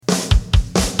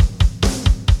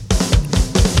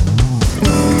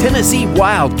Tennessee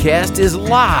Wildcast is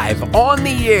live on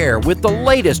the air with the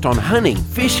latest on hunting,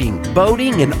 fishing,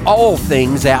 boating, and all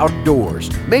things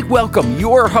outdoors. Make welcome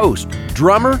your host,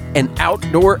 drummer and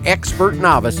outdoor expert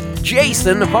novice,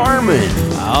 Jason Harmon.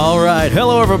 All right.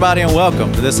 Hello, everybody, and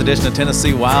welcome to this edition of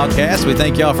Tennessee Wildcast. We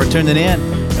thank y'all for tuning in,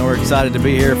 and we're excited to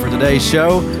be here for today's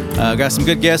show. Got some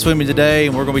good guests with me today,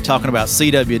 and we're going to be talking about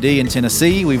CWD in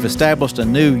Tennessee. We've established a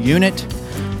new unit,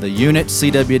 the Unit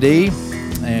CWD,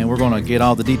 and we're going to get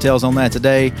all the details on that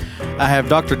today. I have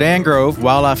Dr. Dan Grove,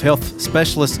 Wildlife Health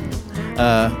Specialist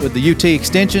with the UT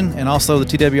Extension and also the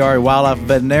TWRA Wildlife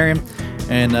Veterinarian,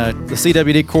 and the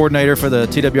CWD Coordinator for the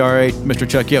TWRA, Mr.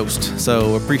 Chuck Yost.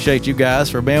 So appreciate you guys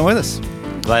for being with us.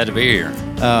 Glad to be here.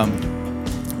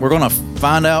 We're going to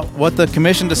find out what the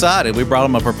commission decided. We brought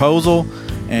them a proposal,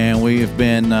 and we've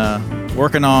been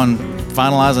working on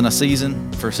finalizing a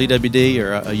season for CWD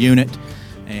or a unit.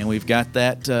 And we've got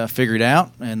that figured out,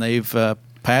 and they've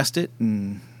passed it,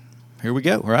 and here we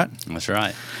go, right? That's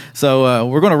right. So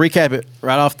we're going to recap it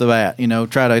right off the bat,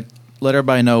 try to let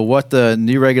everybody know what the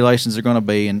new regulations are going to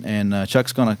be, and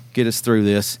Chuck's going to get us through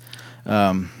this.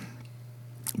 But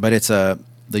it's the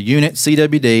unit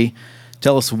CWD.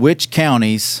 Tell us which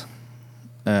counties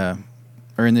are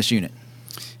in this unit.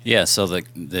 Yeah, so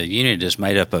the unit is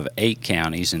made up of 8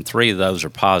 counties, and 3 of those are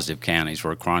positive counties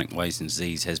where chronic wasting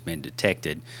disease has been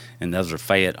detected, and those are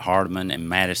Fayette, Hardeman, and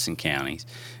Madison counties.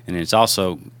 And it's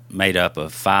also made up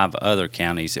of 5 other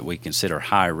counties that we consider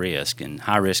high risk, and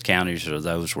high risk counties are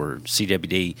those where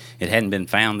CWD, it hadn't been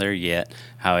found there yet.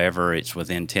 However, it's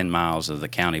within 10 miles of the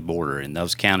county border, and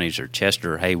those counties are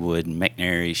Chester, Haywood,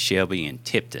 McNairy, Shelby, and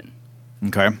Tipton.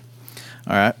 Okay. All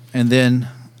right. And then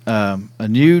a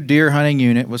new deer hunting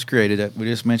unit was created. We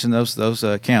just mentioned those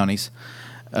counties.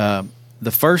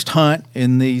 The first hunt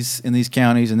in these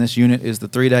counties in this unit is the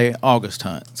 3-day August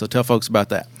hunt. So tell folks about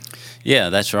that. Yeah,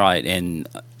 that's right. And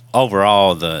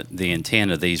overall, the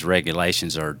intent of these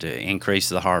regulations are to increase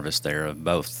the harvest there of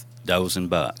both does and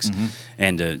bucks. Mm-hmm.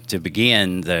 And to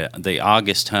begin the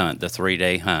August hunt, the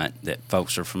 3-day hunt that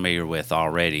folks are familiar with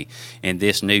already, in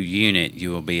this new unit,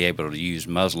 you will be able to use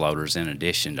muzzleloaders in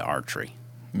addition to archery.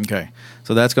 Okay,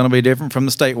 so that's going to be different from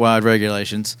the statewide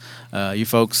regulations. You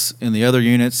folks in the other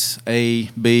units, A,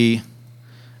 B,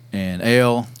 and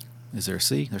L, is there a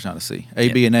C? There's not a C. A,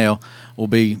 yep. B, and L will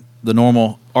be the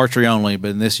normal archery only, but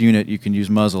in this unit you can use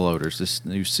muzzleloaders, this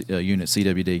new unit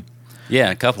CWD.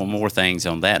 Yeah, a couple more things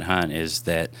on that hunt is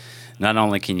that not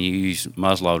only can you use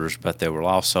muzzleloaders, but there will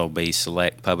also be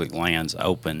select public lands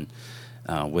open,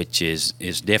 which is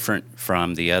different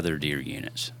from the other deer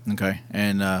units. Okay,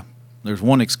 and there's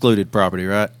one excluded property,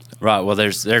 right? Right. Well,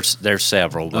 there's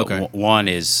several, but okay. One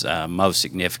is most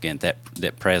significant.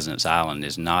 That President's Island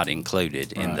is not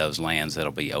included in those lands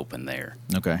that'll be open there.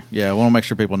 Okay. Yeah, I want to make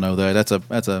sure people know that.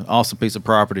 That's an awesome piece of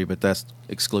property, but that's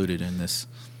excluded in this.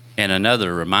 And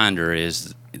another reminder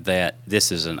is that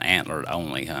this is an antlered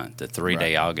only hunt. The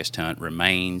 3-day August hunt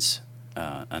remains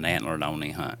an antlered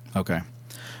only hunt. Okay.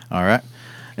 All right.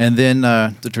 And then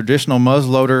the traditional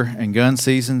muzzleloader and gun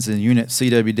seasons in Unit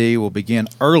CWD will begin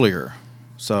earlier.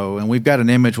 So, and we've got an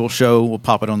image we'll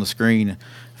pop it on the screen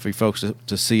for you folks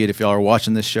to see it if y'all are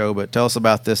watching this show. But tell us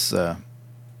about this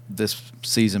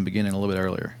season beginning a little bit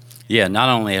earlier. Yeah, not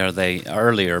only are they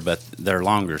earlier, but they're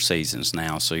longer seasons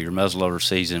now. So your muzzleloader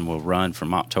season will run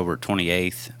from October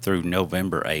 28th through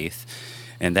November 8th.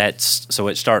 And it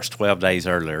starts 12 days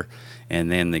earlier. And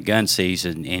then the gun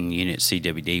season in Unit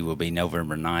CWD will be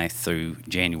November 9th through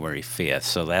January 5th.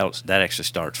 So that actually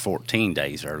starts 14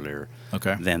 days earlier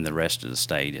than the rest of the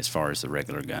state as far as the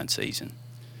regular gun season.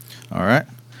 All right.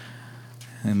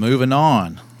 And moving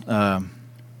on,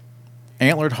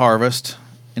 antlered harvest,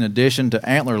 in addition to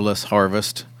antlerless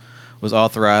harvest, was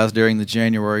authorized during the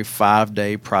January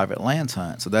 5-day private lands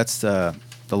hunt. So that's the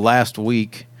last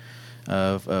week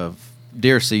of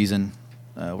deer season.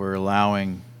 We're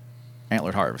allowing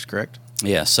antlered harvest, correct?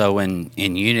 Yeah, so in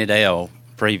Unit L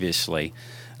previously,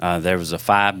 there was a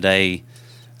 5-day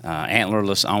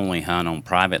antlerless only hunt on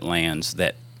private lands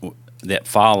that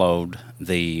followed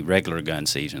the regular gun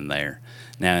season there.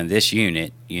 Now in this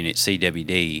unit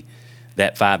CWD,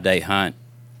 that 5-day hunt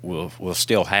will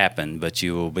still happen, but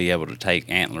you will be able to take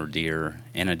antler deer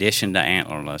in addition to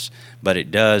antlerless, but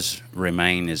it does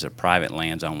remain as a private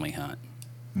lands only hunt.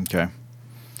 Okay.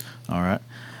 All right.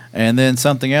 And then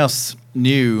something else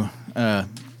new,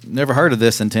 never heard of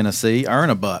this in Tennessee, earn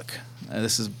a buck.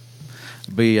 This is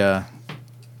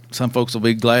some folks will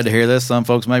be glad to hear this, some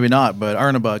folks maybe not, but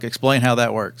earn a buck. Explain how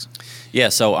that works. Yeah,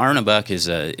 so earn a buck is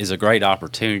a great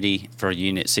opportunity for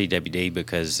Unit CWD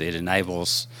because it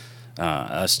enables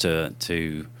us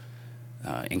to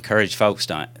encourage folks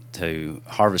to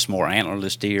harvest more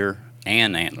antlerless deer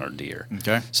and antler deer.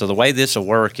 Okay. So the way this will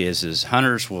work is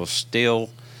hunters will still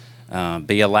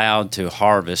be allowed to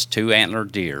harvest 2 antler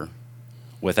deer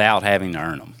without having to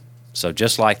earn them. So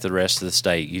just like the rest of the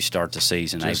state, you start the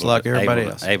season just like everybody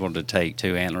else, able to take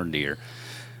 2 antler deer.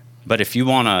 But if you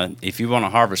want to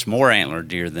harvest more antler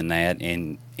deer than that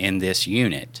in this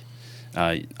unit,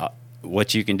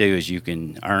 what you can do is you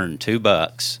can earn 2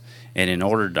 bucks, and in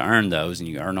order to earn those, and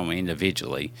you earn them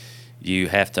individually, you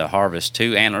have to harvest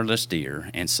 2 antlerless deer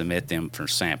and submit them for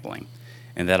sampling.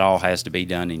 And that all has to be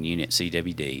done in Unit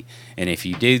CWD. And if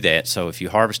you do that, so if you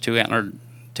harvest 2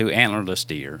 antlerless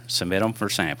deer, submit them for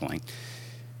sampling,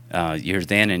 you're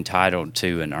then entitled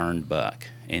to an earned buck,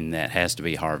 and that has to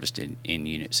be harvested in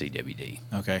Unit CWD.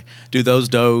 Okay. Do those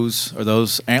does or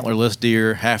those antlerless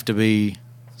deer have to be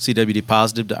CWD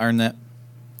positive to earn that?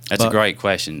 That's a great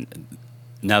question.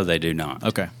 No, they do not.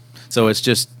 Okay. So it's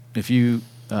just if you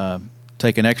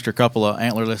take an extra couple of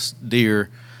antlerless deer,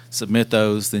 submit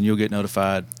those, then you'll get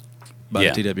notified by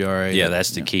the TWRA. Yeah, that's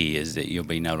the key, is that you'll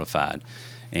be notified.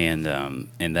 And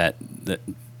that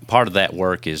part of that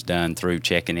work is done through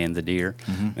checking in the deer,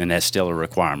 and that's still a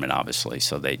requirement, obviously.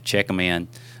 So they check them in,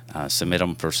 submit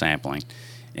them for sampling,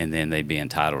 and then they'd be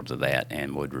entitled to that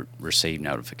and would receive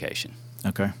notification.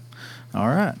 Okay. All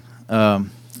right.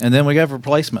 And then we have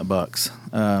replacement bucks.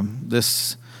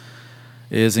 This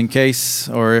is in case,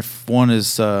 or if one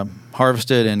is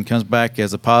harvested and comes back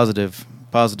as a positive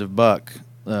buck,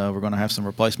 we're going to have some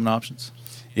replacement options.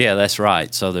 Yeah, that's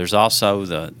right. So there's also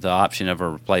the option of a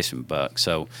replacement buck.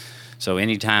 So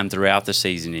anytime throughout the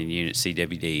season in Unit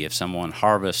CWD, if someone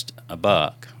harvests a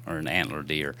buck or an antler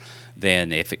deer,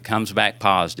 then if it comes back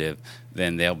positive,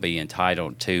 then they'll be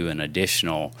entitled to an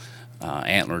additional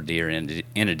antler deer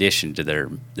in addition to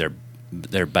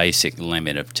their basic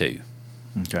limit of 2.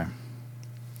 Okay.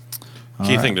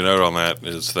 Key thing to note on that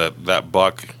is that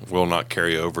buck will not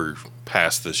carry over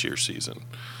past this year's season.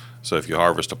 So if you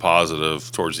harvest a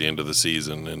positive towards the end of the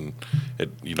season and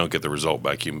you don't get the result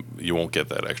back, you won't get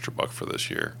that extra buck for this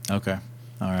year. Okay.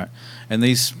 All right. And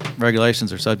these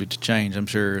regulations are subject to change, I'm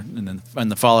sure, in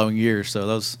the following years.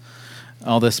 So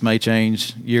all this may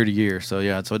change year to year. So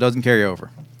yeah, so it doesn't carry over.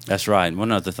 That's right. And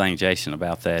one other thing, Jason,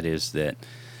 about that is that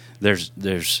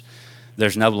there's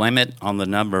no limit on the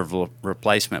number of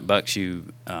replacement bucks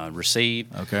you receive.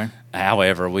 Okay.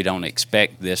 However, we don't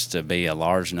expect this to be a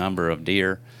large number of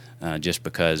deer, just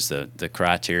because the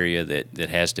criteria that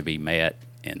has to be met,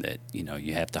 and that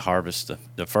you have to harvest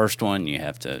the first one, you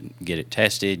have to get it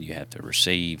tested, you have to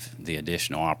receive the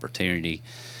additional opportunity.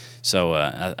 So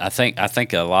I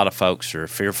think a lot of folks are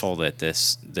fearful that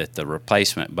the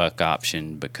replacement buck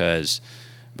option, because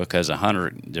a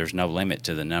hunter, there's no limit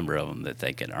to the number of them that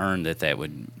they could earn, that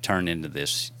would turn into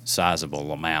this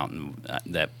sizable amount, and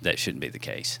that shouldn't be the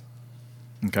case.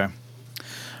 Okay.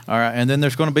 All right, and then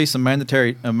there's going to be some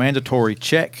mandatory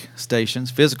check stations,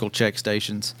 physical check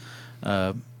stations,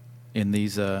 in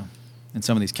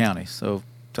some of these counties. So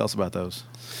tell us about those.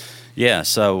 Yeah.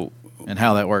 So. And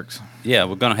how that works. Yeah,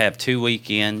 we're going to have 2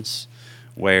 weekends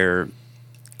where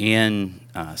in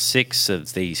 6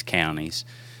 of these counties,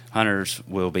 hunters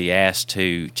will be asked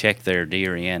to check their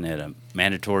deer in at a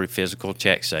mandatory physical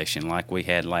check station like we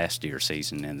had last deer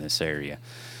season in this area.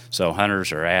 So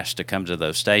hunters are asked to come to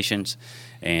those stations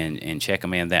and check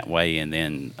them in that way, and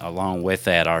then along with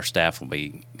that, our staff will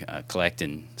be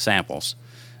collecting samples,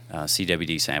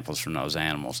 CWD samples from those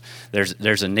animals.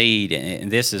 There's a need,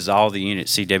 and this is all the Unit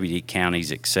CWD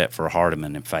counties except for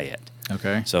Hardeman and Fayette.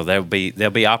 Okay. So there'll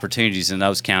be opportunities in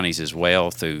those counties as well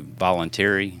through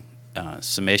voluntary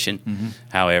submission. Mm-hmm.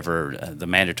 However, the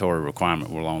mandatory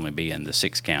requirement will only be in the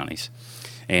 6 counties.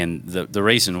 And the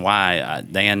reason why,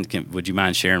 Dan, would you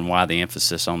mind sharing why the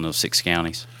emphasis on those 6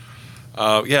 counties?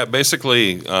 Yeah,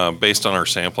 basically, based on our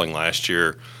sampling last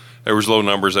year, there was low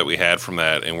numbers that we had from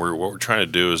that, and what we're trying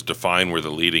to do is define where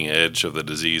the leading edge of the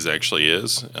disease actually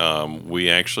is. We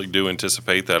actually do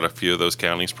anticipate that a few of those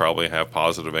counties probably have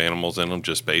positive animals in them,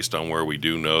 just based on where we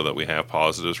do know that we have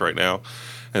positives right now.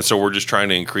 And so we're just trying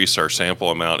to increase our sample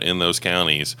amount in those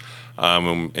counties.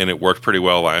 And it worked pretty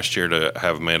well last year to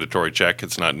have a mandatory check.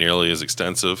 It's not nearly as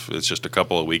extensive. It's just a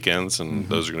couple of weekends, and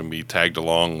those are going to be tagged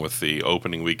along with the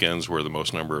opening weekends where the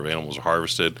most number of animals are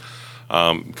harvested.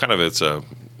 It's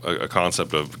a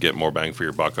concept of get more bang for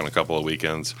your buck on a couple of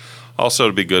weekends. Also,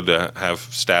 it'd be good to have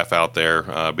staff out there,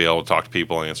 be able to talk to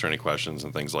people, answer any questions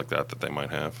and things like that they might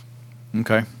have.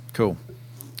 Okay, cool.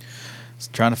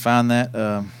 Just trying to find that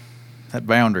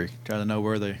boundary, try to know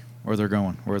where they're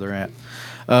going, where they're at.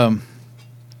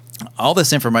 All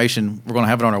this information, we're going to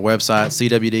have it on our website,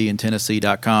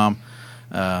 cwdintennessee.com.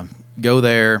 Go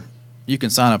there. You can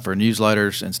sign up for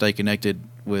newsletters and stay connected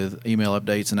with email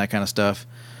updates and that kind of stuff.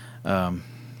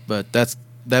 But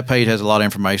that page has a lot of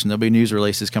information. There'll be news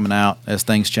releases coming out as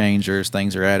things change or as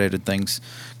things are added and things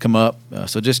come up.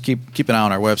 So just keep an eye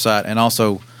on our website, and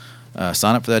also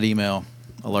sign up for that email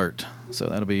alert. So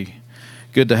that'll be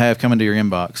good to have coming to your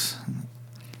inbox.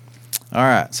 All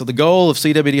right. So the goal of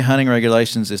CWD hunting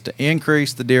regulations is to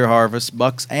increase the deer harvest,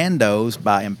 bucks and does,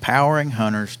 by empowering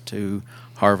hunters to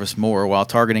harvest more while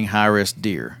targeting high-risk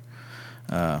deer,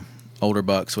 older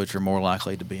bucks, which are more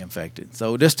likely to be infected.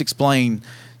 So just explain,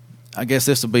 I guess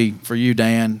this will be for you,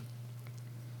 Dan,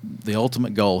 the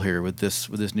ultimate goal here with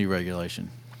this new regulation.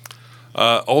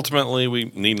 Ultimately, we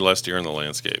need less deer in the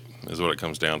landscape is what it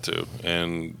comes down to.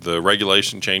 And the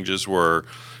regulation changes were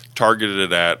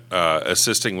targeted at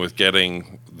assisting with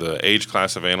getting the age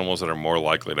class of animals that are more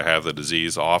likely to have the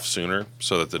disease off sooner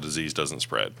so that the disease doesn't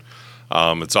spread.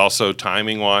 It's also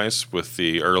timing-wise with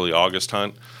the early August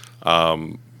hunt.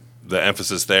 The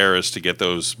emphasis there is to get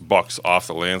those bucks off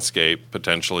the landscape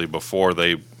potentially before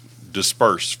they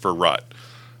disperse for rut.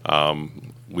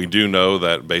 We do know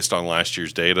that based on last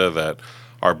year's data that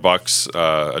our bucks,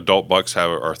 adult bucks,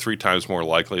 are 3 times more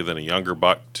likely than a younger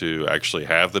buck to actually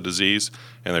have the disease,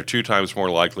 and they're 2 times more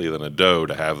likely than a doe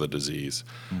to have the disease.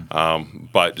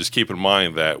 But just keep in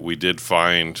mind that we did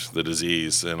find the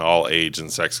disease in all age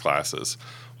and sex classes,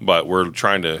 but we're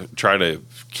trying to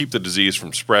keep the disease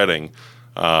from spreading.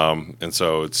 And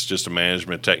so it's just a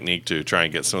management technique to try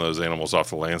and get some of those animals off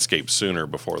the landscape sooner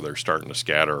before they're starting to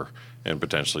scatter and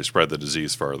potentially spread the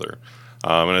disease further.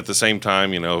 And at the same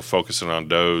time, focusing on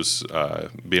does,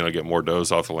 being able to get more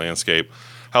does off the landscape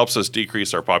helps us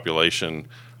decrease our population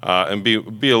and be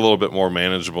a little bit more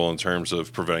manageable in terms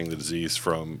of preventing the disease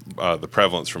from the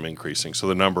prevalence from increasing. So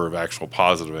the number of actual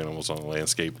positive animals on the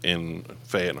landscape in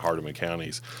Fayette and Hardeman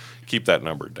counties, keep that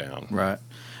number down. Right.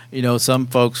 Some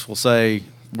folks will say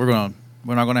we're not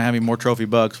going to have any more trophy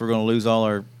bucks. We're going to lose all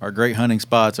our great hunting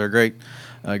spots, our great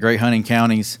hunting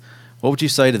counties. What would you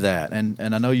say to that? And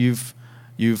I know you've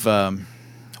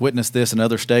witnessed this in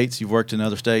other states. You've worked in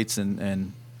other states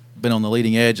and been on the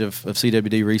leading edge of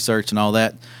CWD research and all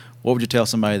that. What would you tell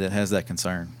somebody that has that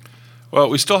concern? Well,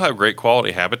 we still have great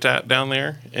quality habitat down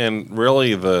there, and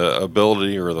really the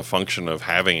ability or the function of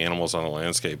having animals on the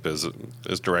landscape is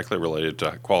directly related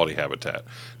to quality habitat.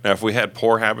 Now, if we had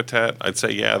poor habitat, I'd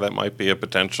say, yeah, that might be a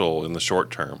potential in the short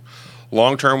term.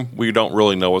 Long term, we don't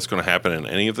really know what's going to happen in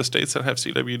any of the states that have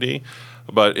CWD,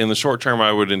 but in the short term,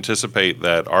 I would anticipate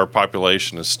that our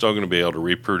population is still going to be able to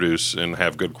reproduce and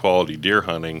have good quality deer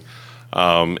hunting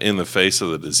in the face of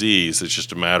the disease. It's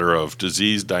just a matter of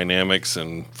disease dynamics,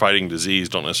 and fighting disease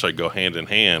don't necessarily go hand in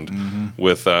hand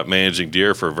with managing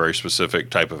deer for a very specific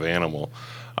type of animal.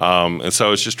 And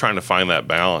so it's just trying to find that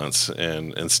balance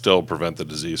and still prevent the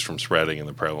disease from spreading and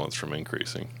the prevalence from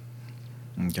increasing.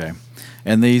 Okay.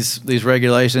 And these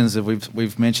regulations that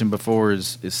we've mentioned before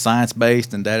is science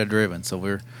based and data driven. So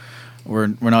we're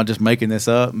not just making this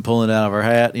up and pulling it out of our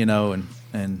hat,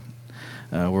 and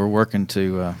we're working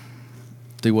to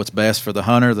do what's best for the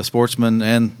hunter, the sportsman,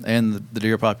 and the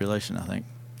deer population, I think.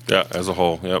 Yeah, as a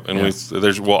whole. Yep. And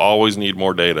we'll always need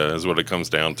more data is what it comes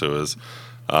down to is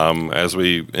as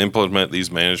we implement these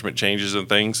management changes and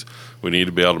things, we need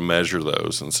to be able to measure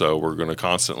those. And so we're going to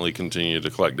constantly continue to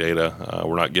collect data.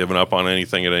 We're not giving up on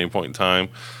anything at any point in time.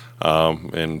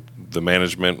 And the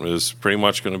management is pretty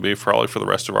much going to be probably for the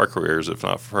rest of our careers, if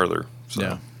not further.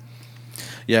 So.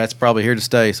 Yeah, it's probably here to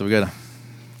stay. So we got to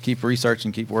keep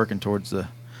researching, keep working towards a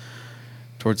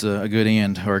good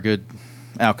end or a good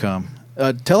outcome.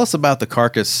 Tell us about the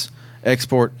carcass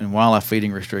export and wildlife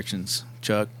feeding restrictions,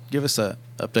 Chuck. Give us an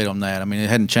update on that. I mean, it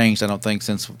hadn't changed, I don't think,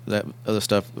 since that other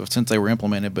stuff, since they were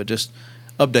implemented, but just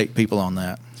update people on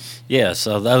that. Yeah,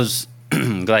 so those,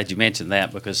 I'm glad you mentioned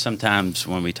that, because sometimes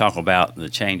when we talk about the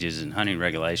changes in hunting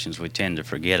regulations, we tend to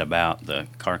forget about the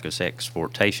carcass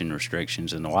exportation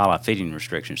restrictions and the wildlife feeding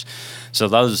restrictions. So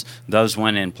those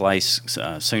went in place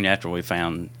soon after we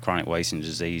found chronic wasting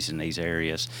disease in these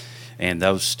areas, and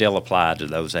those still apply to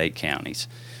those 8 counties.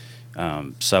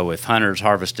 So if hunters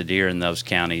harvest a deer in those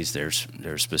counties, there's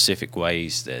specific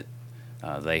ways that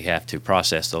they have to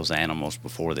process those animals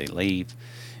before they leave,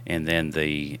 and then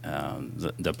the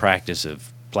practice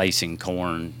of placing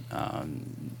corn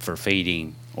for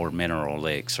feeding or mineral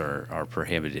licks are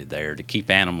prohibited there to keep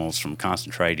animals from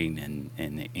concentrating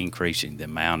and increasing the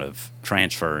amount of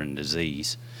transfer and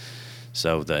disease.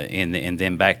 So and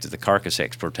then back to the carcass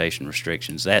exportation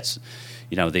restrictions. That's,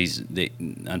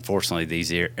 unfortunately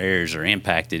these areas are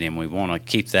impacted, and we want to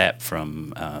keep that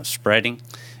from spreading,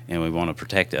 and we want to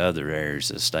protect the other areas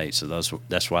of the state. So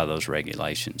that's why those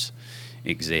regulations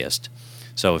exist.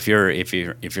 So if you're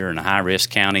in a high risk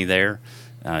county there,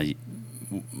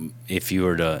 if you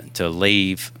were to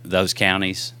leave those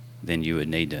counties, then you would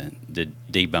need to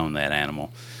debone that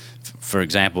animal. For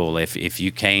example, if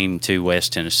you came to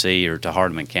West Tennessee or to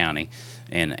Hardeman County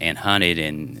and hunted,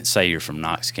 and say you're from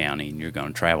Knox County and you're going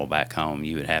to travel back home,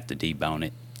 you would have to debone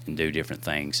it and do different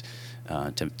things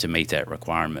to meet that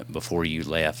requirement before you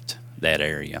left that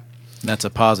area. That's a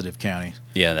positive county.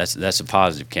 Yeah, that's a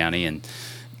positive county, and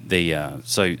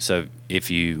so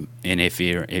if you're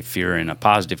in a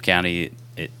positive county,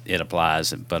 it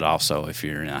applies, but also if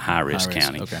you're in a high-risk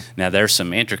county. Okay. Now, there's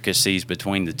some intricacies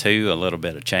between the two, a little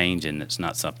bit of change, and it's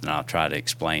not something I'll try to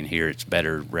explain here. It's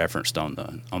better referenced on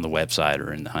the website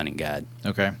or in the hunting guide.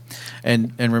 Okay.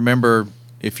 And remember,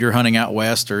 if you're hunting out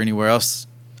west or anywhere else,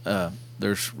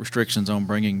 there's restrictions on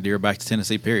bringing deer back to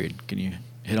Tennessee, period. Can you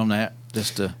hit on that?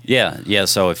 Yeah.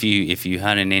 So if you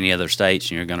hunt in any other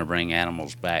states and you're going to bring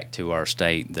animals back to our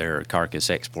state, there are carcass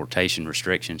exportation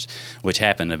restrictions, which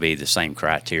happen to be the same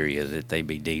criteria, that they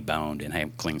be deboned and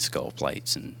have clean skull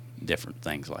plates and different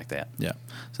things like that. Yeah.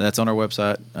 So that's on our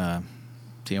website,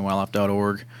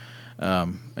 tnwildlife.org,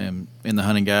 and in the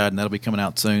hunting guide, and that'll be coming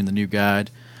out soon, the new guide.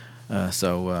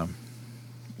 So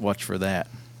watch for that.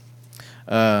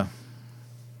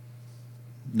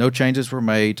 No changes were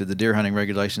made to the deer hunting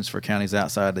regulations for counties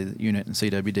outside the unit and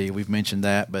CWD. We've mentioned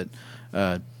that, but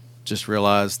just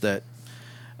realize that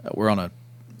we're on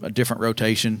a different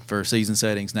rotation for season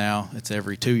settings now. It's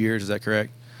every 2 years. Is that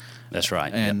correct? That's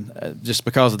right. And just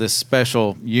because of this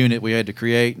special unit we had to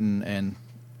create and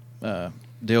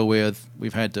deal with,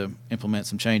 we've had to implement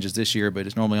some changes this year, but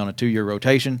it's normally on a 2-year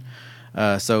rotation.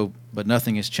 But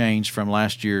nothing has changed from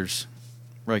last year's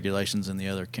regulations in the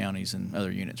other counties and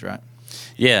other units, right?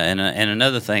 Yeah, and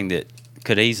another thing that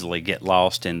could easily get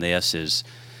lost in this is,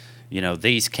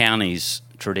 these counties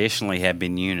traditionally have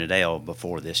been Unit L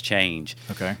before this change.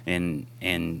 Okay.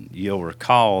 And you'll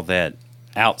recall that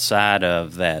outside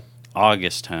of that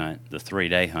August hunt, the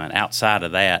 3-day hunt, outside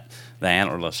of that, the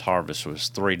antlerless harvest was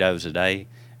 3 does a day,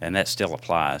 and that still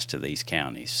applies to these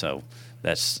counties. So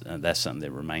that's something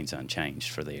that remains unchanged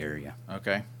for the area.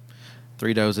 Okay.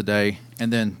 3 does a day,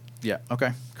 and then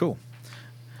okay, cool.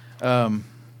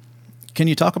 Can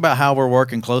you talk about how we're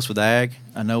working close with ag?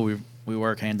 I know we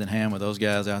work hand in hand with those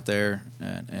guys out there,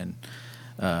 and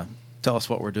tell us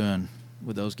what we're doing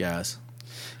with those guys.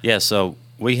 Yeah, so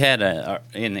we had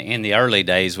in the early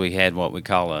days, we had what we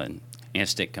call an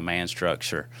instant command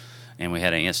structure, and we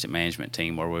had an instant management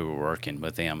team where we were working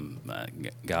with them.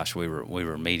 We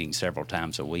were meeting several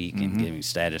times a week and giving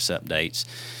status updates.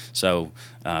 So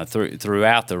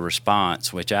throughout the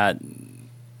response, which I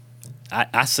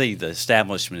see the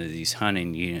establishment of these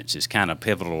hunting units as kind of a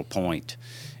pivotal point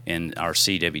in our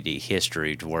CWD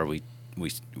history, to where we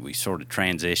sort of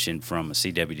transitioned from a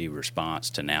CWD response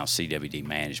to now CWD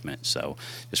management. So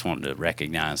just wanted to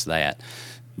recognize that.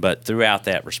 But throughout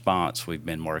that response, we've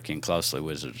been working closely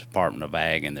with the Department of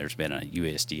Ag, and there's been a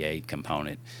USDA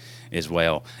component as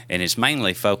well. And it's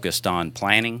mainly focused on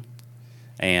planning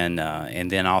and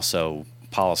then also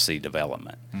policy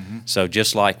development. So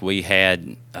just like we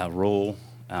had a rule,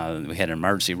 we had an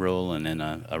emergency rule, and then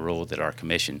a rule that our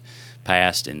commission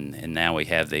passed, and now we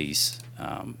have these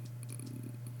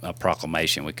a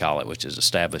proclamation, we call it, which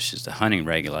establishes the hunting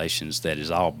regulations that is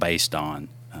all based on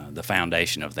the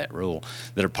foundation of that rule.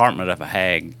 The Department of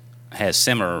Ag has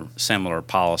similar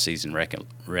policies and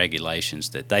regulations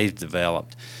that they've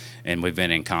developed, and we've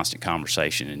been in constant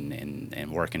conversation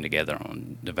and working together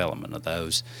on development of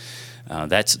those.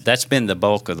 That's been the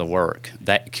bulk of the work.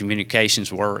 That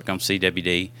communications work on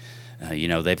CWD.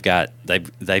 They've got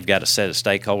a set of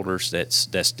stakeholders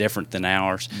that's different than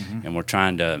ours, and we're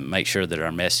trying to make sure that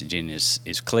our messaging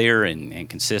is clear and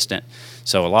consistent.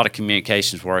 So a lot of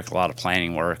communications work, a lot of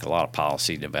planning work, a lot of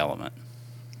policy development.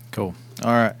 Cool.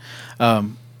 All right.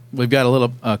 We've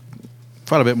got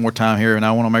quite a bit more time here, and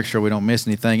I want to make sure we don't miss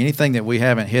anything. Anything that we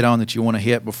haven't hit on that you want to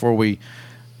hit before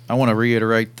I want to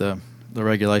reiterate the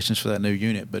regulations for that new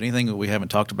unit, but anything that we haven't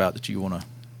talked about that you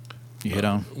hit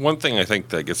on? One thing I think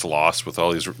that gets lost with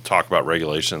all these talk about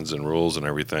regulations and rules and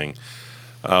everything,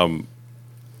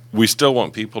 we still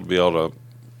want people to be able to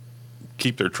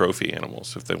keep their trophy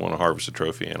animals if they want to harvest a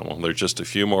trophy animal. There's just a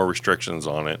few more restrictions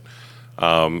on it,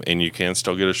 and you can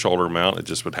still get a shoulder mount. It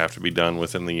just would have to be done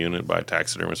within the unit by a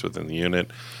taxidermist within the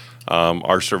unit.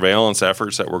 Our surveillance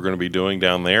efforts that we're going to be doing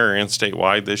down there and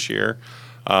statewide this year,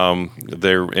 we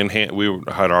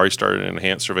had already started an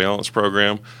enhanced surveillance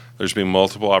program. There's been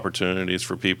multiple opportunities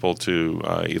for people to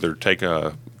either take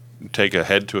a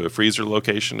head to a freezer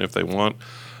location if they want,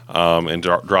 and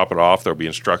drop it off. There'll be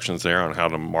instructions there on how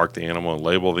to mark the animal and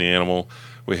label the animal.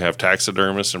 We have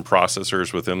taxidermists and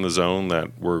processors within the zone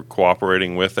that we're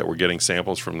cooperating with, that we're getting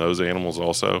samples from those animals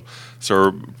also. So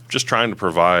we're just trying to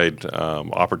provide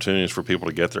opportunities for people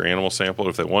to get their animal sampled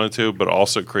if they wanted to, but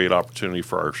also create opportunity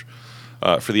for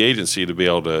the agency to be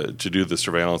able to do the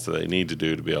surveillance that they need to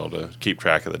do to be able to keep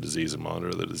track of the disease and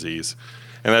monitor the disease.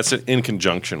 And that's in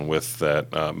conjunction with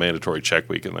that mandatory check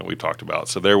weekend that we talked about.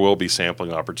 So there will be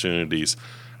sampling opportunities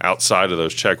outside of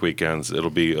those check weekends. It'll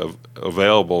be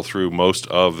available through most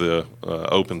of the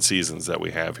open seasons that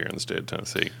we have here in the state of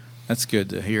Tennessee. That's good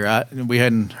to hear. We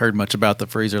hadn't heard much about the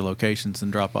freezer locations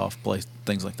and drop-off place,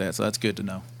 things like that, so that's good to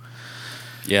know.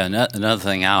 Yeah, another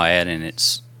thing I'll add, and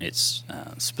it's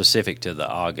specific to the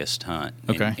August hunt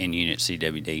in Unit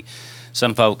CWD.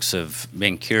 Some folks have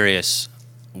been curious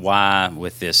why,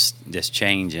 with this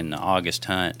change in the August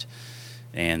hunt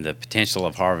and the potential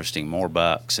of harvesting more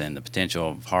bucks and the potential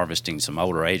of harvesting some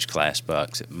older age class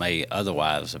bucks that may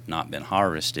otherwise have not been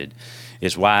harvested,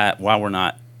 is why we're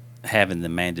not having the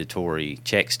mandatory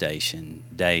check station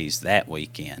days that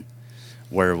weekend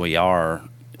where we are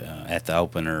at the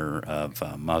opener of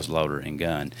muzzleloader and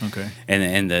gun. Okay.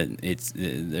 And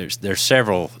there's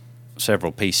several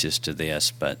pieces to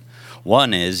this, but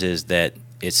one is that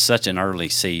it's such an early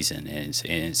season, and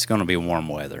it's going to be warm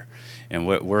weather, and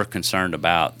we're concerned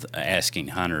about asking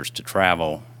hunters to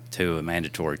travel to a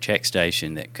mandatory check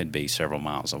station that could be several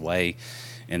miles away,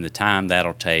 and the time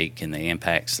that'll take and the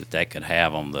impacts that could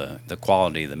have on the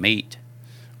quality of the meat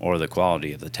or the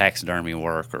quality of the taxidermy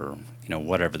work, or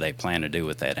whatever they plan to do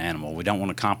with that animal. We don't want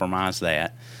to compromise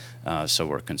that, so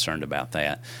we're concerned about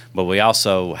that. But we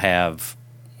also have,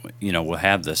 we'll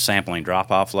have the sampling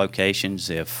drop-off locations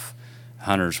if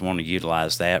hunters want to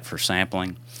utilize that for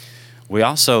sampling. We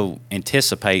also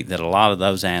anticipate that a lot of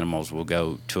those animals will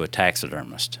go to a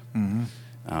taxidermist,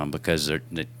 because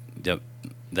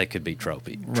they could be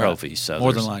trophies, so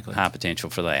more there's than likely high potential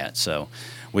for that. So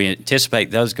we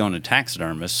anticipate those going to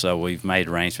taxidermists, so we've made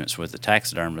arrangements with the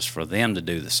taxidermist for them to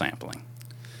do the sampling.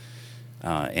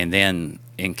 And then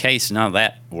in case none of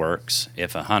that works,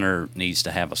 if a hunter needs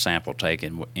to have a sample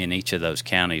taken in each of those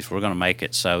counties, we're going to make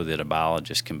it so that a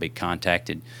biologist can be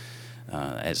contacted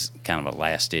as kind of a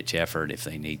last-ditch effort if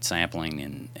they need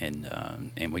sampling,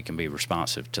 and we can be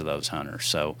responsive to those hunters.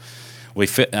 So we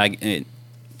feel,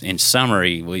 in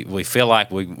summary, we feel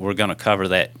like we're going to cover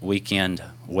that weekend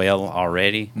well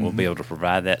already. We'll be able to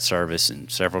provide that service in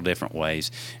several different ways,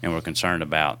 and we're concerned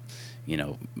about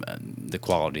the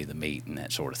quality of the meat and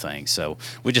that sort of thing. So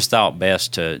we just thought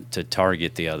best to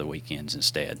target the other weekends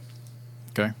instead.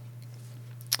 Okay.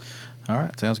 All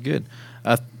right, sounds good.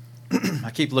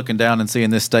 I keep looking down and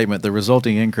seeing this statement: the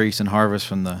resulting increase in harvest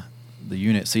from the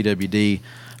unit CWD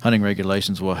hunting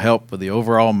regulations will help with the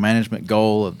overall management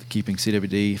goal of keeping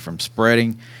CWD from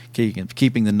spreading,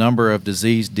 keeping the number of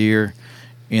diseased deer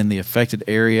in the affected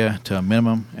area to a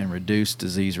minimum, and reduce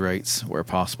disease rates where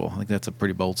possible. I think that's a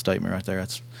pretty bold statement right there.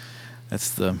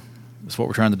 That's what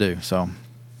we're trying to do. So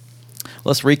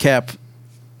let's recap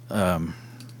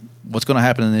what's going to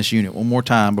happen in this unit one more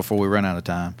time before we run out of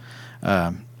time.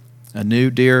 A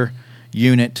new deer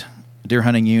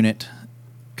hunting unit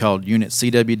called Unit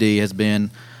CWD has been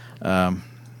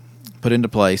put into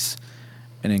place,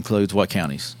 and includes what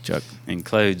counties, Chuck?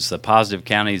 Includes the positive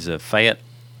counties of Fayette,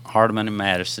 Hardeman, and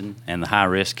Madison, and the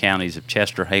high-risk counties of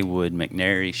Chester, Haywood,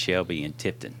 McNary, Shelby, and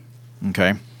Tipton. Okay.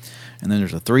 And then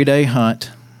there's a 3-day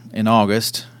hunt in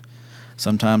August,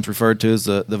 sometimes referred to as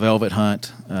the Velvet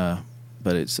Hunt,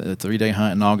 but it's a 3-day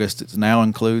hunt in August. It now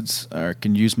includes, or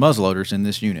can use muzzleloaders in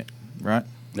this unit, right?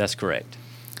 That's correct.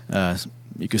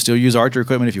 You can still use archery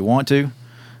equipment if you want to,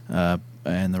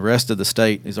 and the rest of the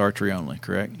state is archery only,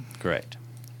 correct? Correct.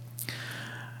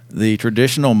 The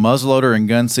traditional muzzleloader and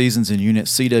gun seasons in Unit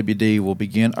CWD will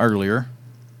begin earlier.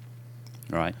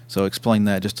 Right. So explain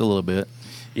that just a little bit.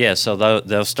 Yeah, so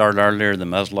they'll start earlier. The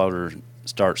muzzleloader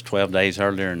starts 12 days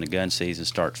earlier, and the gun season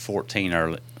starts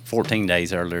 14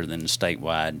 days earlier than the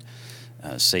statewide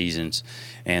seasons.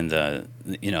 And the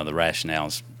rationale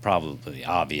is probably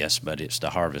obvious, but it's to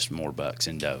harvest more bucks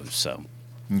and does. So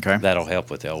that'll help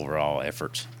with the overall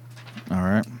efforts. All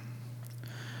right.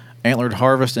 Antlered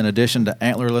harvest, in addition to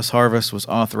antlerless harvest, was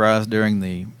authorized during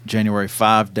the January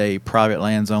 5-day private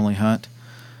lands only hunt.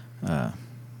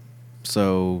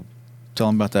 So tell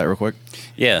them about that real quick.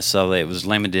 Yeah, so it was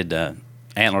limited to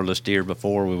antlerless deer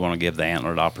before, we want to give the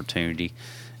antlered opportunity,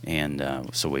 and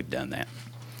so we've done that.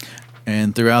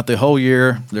 And throughout the whole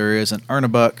year, there is an earn a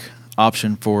buck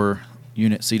option for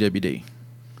unit CWD.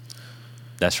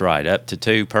 That's right, up to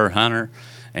 2 per hunter.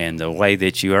 And the way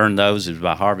that you earn those is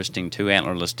by harvesting 2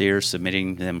 antlerless deer,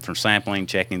 submitting them for sampling,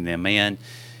 checking them in,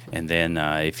 and then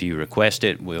if you request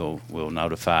it, we'll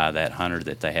notify that hunter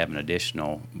that they have an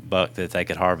additional buck that they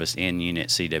could harvest in unit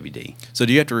CWD. So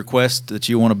do you have to request that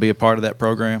you want to be a part of that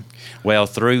program? Well,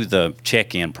 through the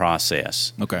check-in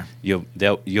process, Okay.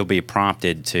 you'll be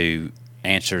prompted to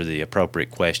answer the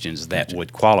appropriate questions that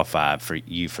would qualify for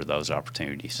you for those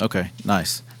opportunities. Okay,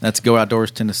 nice. That's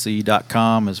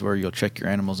GoOutdoorsTennessee.com is where you'll check your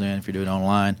animals in if you do it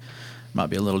online. Might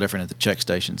be a little different at the check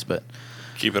stations, but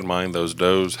Keep in mind those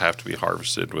does have to be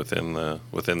harvested within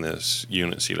this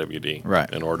unit CWD,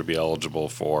 right, in order to be eligible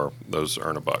for those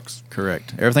earn a bucks.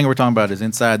 Correct. Everything we're talking about is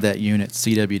inside that unit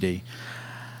CWD.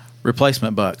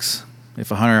 Replacement bucks. If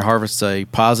a hunter harvests a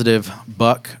positive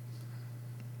buck,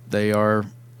 they are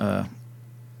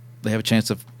they have a chance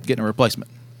of getting a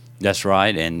replacement. That's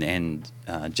right, and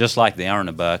just like the earn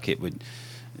a buck, it would,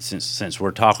 since we're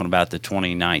talking about the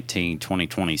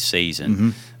 2019-2020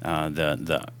 season,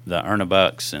 the earn a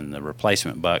bucks and the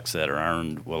replacement bucks that are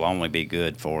earned will only be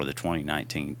good for the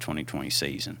 2019-2020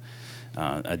 season.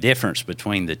 A difference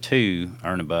between the two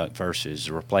earn a buck versus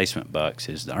replacement bucks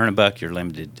is the earn a buck you're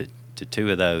limited to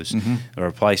 2 of those. The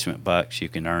replacement bucks you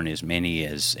can earn as many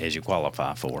as you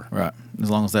qualify for. Right. As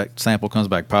long as that sample comes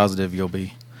back positive, you'll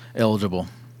be eligible.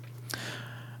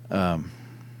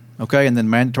 Okay, and then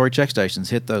mandatory check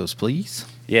stations. Hit those, please.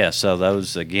 Yeah, so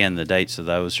those, again, the dates of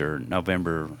those are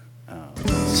November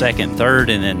 2nd, 3rd,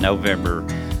 and then November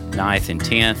 9th and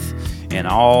 10th in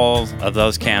all of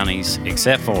those counties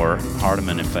except for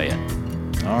Hardeman and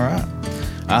Fayette. All right.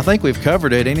 I think we've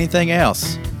covered it. Anything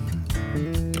else?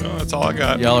 Oh, that's all I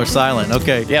got. Y'all are silent.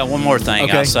 Okay. Yeah, one more thing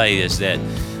Okay. I'll say is that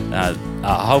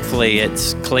hopefully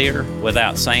it's clear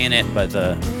without saying it, but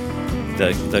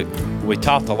we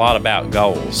talked a lot about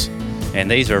goals, and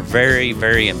these are very,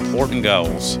 very important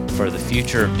goals for the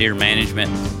future of deer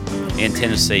management in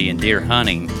Tennessee and deer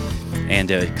hunting. And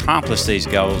to accomplish these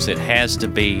goals, it has to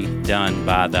be done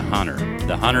by the hunter.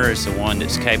 The hunter is the one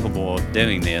that's capable of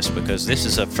doing this because this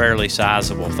is a fairly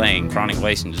sizable thing. Chronic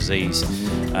wasting disease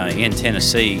in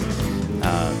Tennessee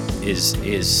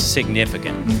is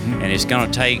significant, and it's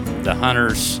going to take the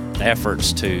hunter's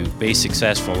efforts to be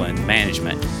successful in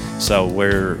management. So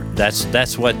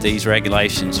that's what these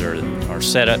regulations are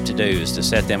set up to do, is to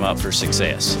set them up for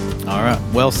success. All right.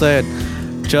 Well said.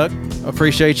 Chuck,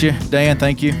 appreciate you. Dan,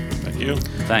 thank you. Thank you.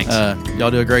 Thanks.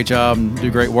 Y'all do a great job and do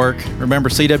great work. Remember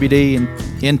CWD and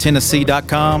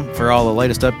intennessee.com for all the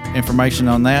latest information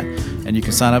on that. And you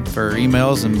can sign up for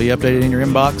emails and be updated in your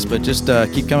inbox. But just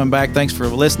keep coming back. Thanks for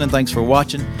listening. Thanks for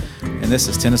watching. And this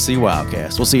is Tennessee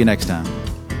Wildcast. We'll see you next time.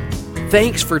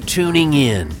 Thanks for tuning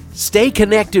in. Stay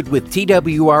connected with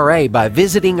TWRA by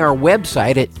visiting our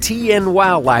website at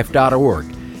tnwildlife.org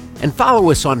and follow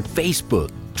us on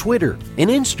Facebook, Twitter, and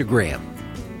Instagram.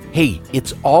 Hey,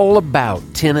 it's all about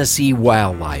Tennessee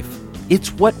wildlife.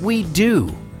 It's what we do.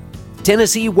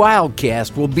 Tennessee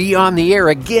Wildcast will be on the air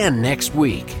again next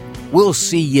week. We'll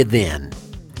see you then.